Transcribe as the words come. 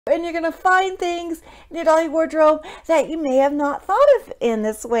And you're going to find things in your dolly wardrobe that you may have not thought of in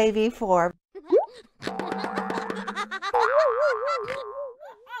this way before.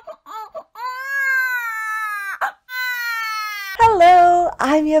 Hello,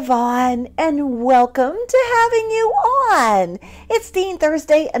 I'm Yvonne, and welcome to having you on. It's Teen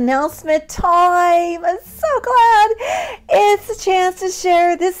Thursday announcement time. I'm so glad it's a chance to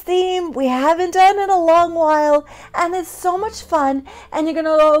share this theme we haven't done in a long while, and it's so much fun. And you're going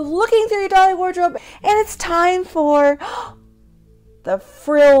to go looking through your dolly wardrobe, and it's time for the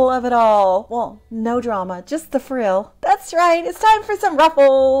frill of it all. Well, no drama, just the frill. That's right. It's time for some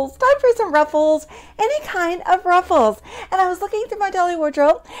ruffles. Time for some ruffles. Any kind of ruffles. And I was looking through my dolly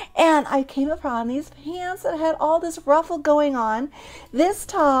wardrobe and I came upon these pants that had all this ruffle going on. This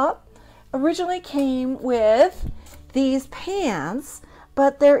top originally came with these pants,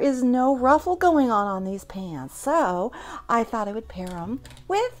 but there is no ruffle going on these pants. So I thought I would pair them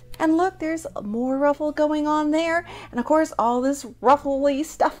with, and look, there's more ruffle going on there. And of course, all this ruffly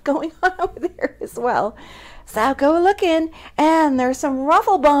stuff going on over there as well. So go looking. And there's some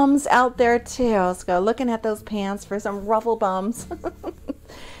ruffle bums out there too. Let's go looking at those pants for some ruffle bums.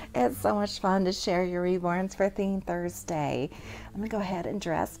 It's so much fun to share your Reborns for Teen Thursday. Let me go ahead and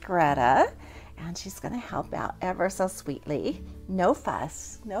dress Greta. And she's going to help out ever so sweetly. No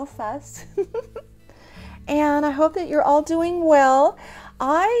fuss. No fuss. And I hope that you're all doing well.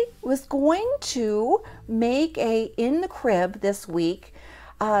 I was going to make a in the crib this week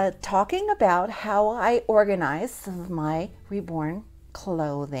talking about how I organize some of my Reborn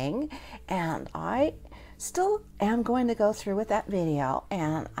clothing, and I still am going to go through with that video,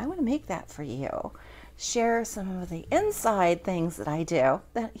 and I want to make that for you. Share some of the inside things that I do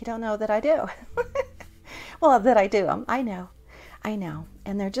that you don't know that I do. Well, that I do them. I know.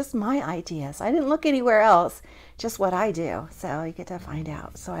 And they're just my ideas. I didn't look anywhere else, just what I do. So you get to find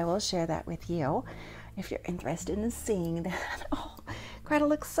out. So I will share that with you if you're interested in seeing that. Oh, Greta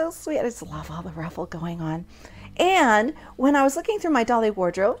looks so sweet. I just love all the ruffle going on. And when I was looking through my dolly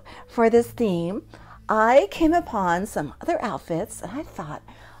wardrobe for this theme, I came upon some other outfits and I thought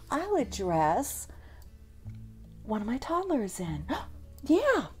I would dress one of my toddlers in.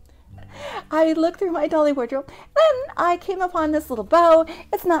 Yeah. I looked through my dolly wardrobe and I came upon this little bow.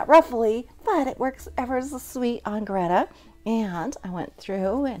 It's not ruffly, but it works ever so sweet on Greta. And I went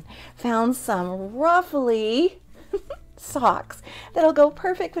through and found some ruffly socks that'll go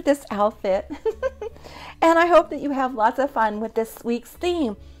perfect with this outfit. And I hope that you have lots of fun with this week's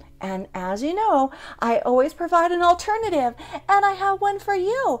theme. And as you know, I always provide an alternative, and I have one for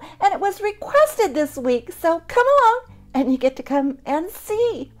you. And it was requested this week, so come along. And you get to come and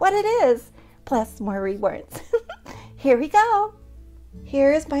see what it is, plus more Reborns. Here we go.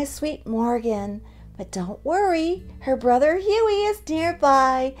 Here is my sweet Morgan. But don't worry, her brother Huey is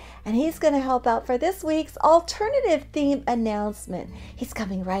nearby, and he's going to help out for this week's alternative theme announcement. He's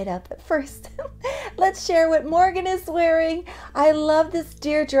coming right up. But first, let's share what Morgan is wearing. I love this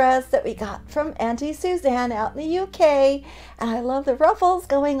deer dress that we got from Auntie Suzanne out in the UK, and I love the ruffles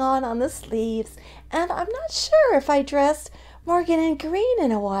going on the sleeves. And I'm not sure if I dressed Morgan in green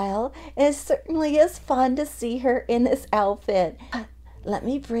in a while. It certainly is fun to see her in this outfit. Let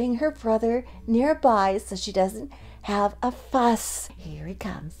me bring her brother nearby so she doesn't have a fuss. Here he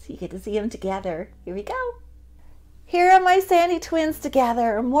comes. You get to see them together. Here we go. Here are my Sandy twins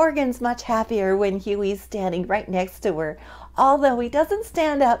together. Morgan's much happier when Huey's standing right next to her, although he doesn't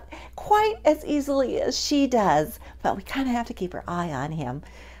stand up quite as easily as she does. But we kind of have to keep our eye on him.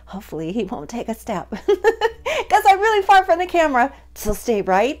 Hopefully he won't take a step because I'm really far from the camera, so stay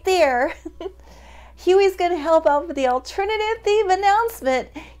right there. Huey's going to help out with the alternative theme announcement.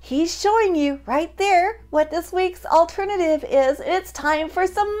 He's showing you right there what this week's alternative is. It's time for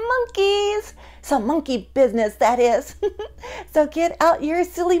some monkeys. Some monkey business, that is. So get out your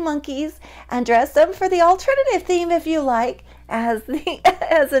silly monkeys and dress them for the alternative theme if you like, as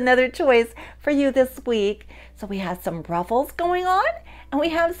another choice for you this week. So we have some ruffles going on, and we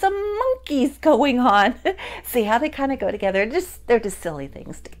have some monkeys going on. See how they kind of go together? They're just silly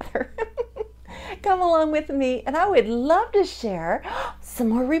things together. Come along with me, and I would love to share some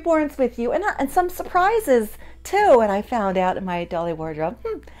more Reborns with you, and some surprises too, what I found out in my dolly wardrobe.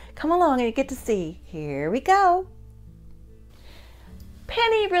 Come along and you get to see. Here we go.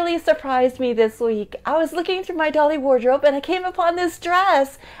 Penny really surprised me this week. I was looking through my dolly wardrobe and I came upon this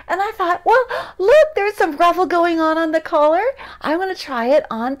dress and I thought, well, look, there's some ruffle going on the collar. I want to try it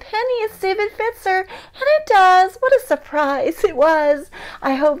on Penny and see if it fits her. And it does. What a surprise it was.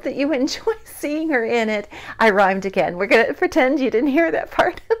 I hope that you enjoy seeing her in it. I rhymed again. We're going to pretend you didn't hear that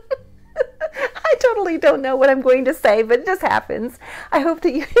part. I I totally don't know what I'm going to say, but it just happens. I hope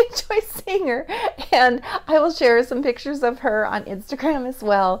that you enjoy seeing her, and I will share some pictures of her on Instagram as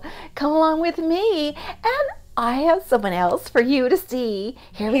well. Come along with me, and I have someone else for you to see.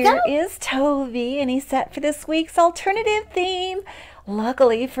 Here we go. Here is Toby, and he's set for this week's alternative theme.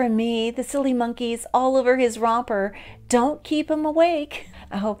 Luckily for me, the silly monkeys all over his romper don't keep him awake.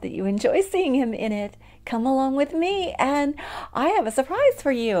 I hope that you enjoy seeing him in it. Come along with me, and I have a surprise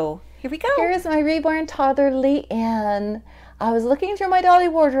for you. Here we go. Here's my reborn toddler, Leanne. I was looking through my dolly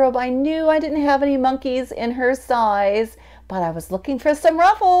wardrobe. I knew I didn't have any monkeys in her size, but I was looking for some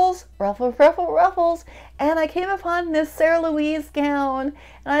ruffles. Ruffles. And I came upon this Sarah Louise gown,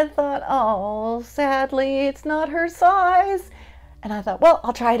 and I thought, oh, sadly, it's not her size. And I thought, well,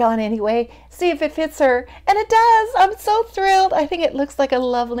 I'll try it on anyway, see if it fits her. And it does. I'm so thrilled. I think it looks like a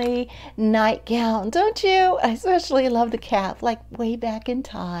lovely nightgown, don't you? I especially love the cap, like way back in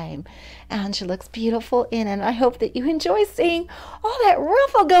time. And she looks beautiful in it. And I hope that you enjoy seeing all that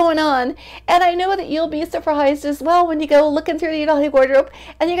ruffle going on. And I know that you'll be surprised as well when you go looking through your dolly wardrobe,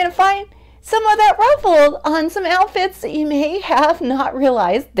 and you're going to find some of that ruffle on some outfits that you may have not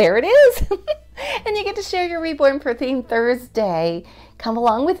realized. There it is. And you get to share your Reborn per Theme Thursday. Come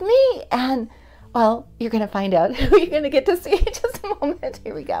along with me, and, well, you're going to find out who you're going to get to see in just a moment.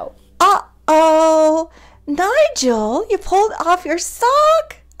 Here we go. Uh-oh. Nigel, you pulled off your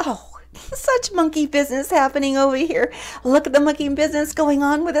sock? Oh, such monkey business happening over here. Look at the monkey business going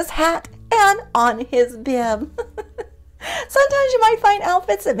on with his hat and on his bib. Sometimes you might find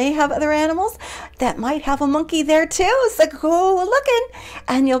outfits that may have other animals that might have a monkey there too. So go looking,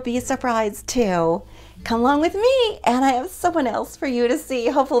 and you'll be surprised too. Come along with me, and I have someone else for you to see.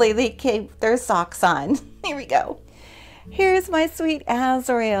 Hopefully they keep their socks on. Here we go. Here's my sweet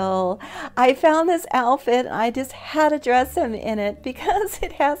Azrael. I found this outfit, and I just had to dress him in it because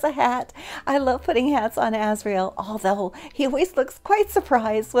it has a hat. I love putting hats on Azrael, although he always looks quite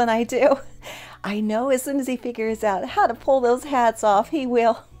surprised when I do. I know as soon as he figures out how to pull those hats off, he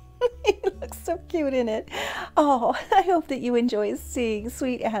will. He looks so cute in it. Oh, I hope that you enjoy seeing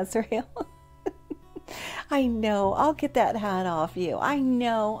sweet Azrael. I know. I'll get that hat off you. I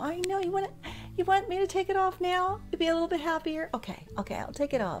know. You want me to take it off now to be a little bit happier? Okay, I'll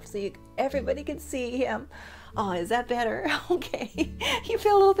take it off so everybody can see him. Oh, is that better? Okay. You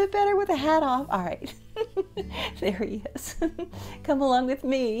feel a little bit better with the hat off? All right. There he is. Come along with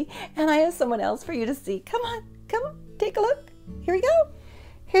me, and I have someone else for you to see. Come on, take a look. Here we go.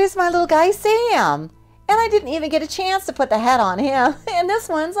 Here's my little guy, Sam. And I didn't even get a chance to put the hat on him. And this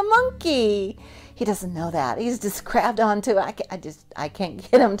one's a monkey. He doesn't know that. He's just grabbed onto it. I can't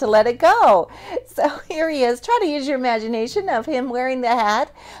get him to let it go. So here he is. Try to use your imagination of him wearing the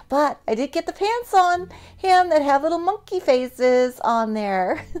hat. But I did get the pants on him that have little monkey faces on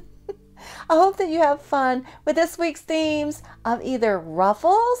there. I hope that you have fun with this week's themes of either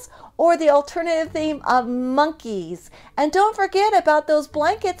ruffles or the alternative theme of monkeys. And don't forget about those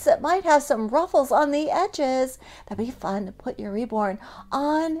blankets that might have some ruffles on the edges. That'd be fun to put your Reborn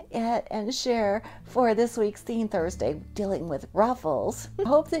on it and share for this week's Theme Thursday, dealing with ruffles. I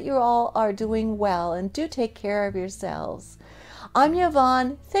hope that you all are doing well, and do take care of yourselves. I'm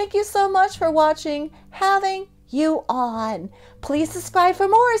Yvonne. Thank you so much for watching, having you on. Please subscribe for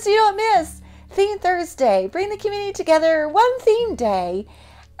more so you don't miss Theme Thursday. Bring the community together one theme day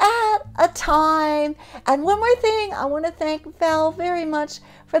at a time. And one more thing, I want to thank Val very much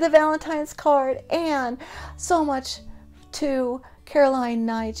for the Valentine's card, and so much to Caroline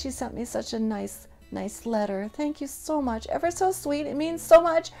Knight. She sent me such a nice letter. Thank you so much. Ever so sweet. It means so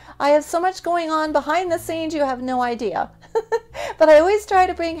much. I have so much going on behind the scenes you have no idea. But I always try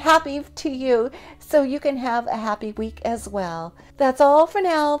to bring happy to you so you can have a happy week as well. That's all for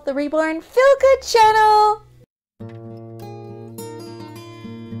now. The Reborn Feel Good channel.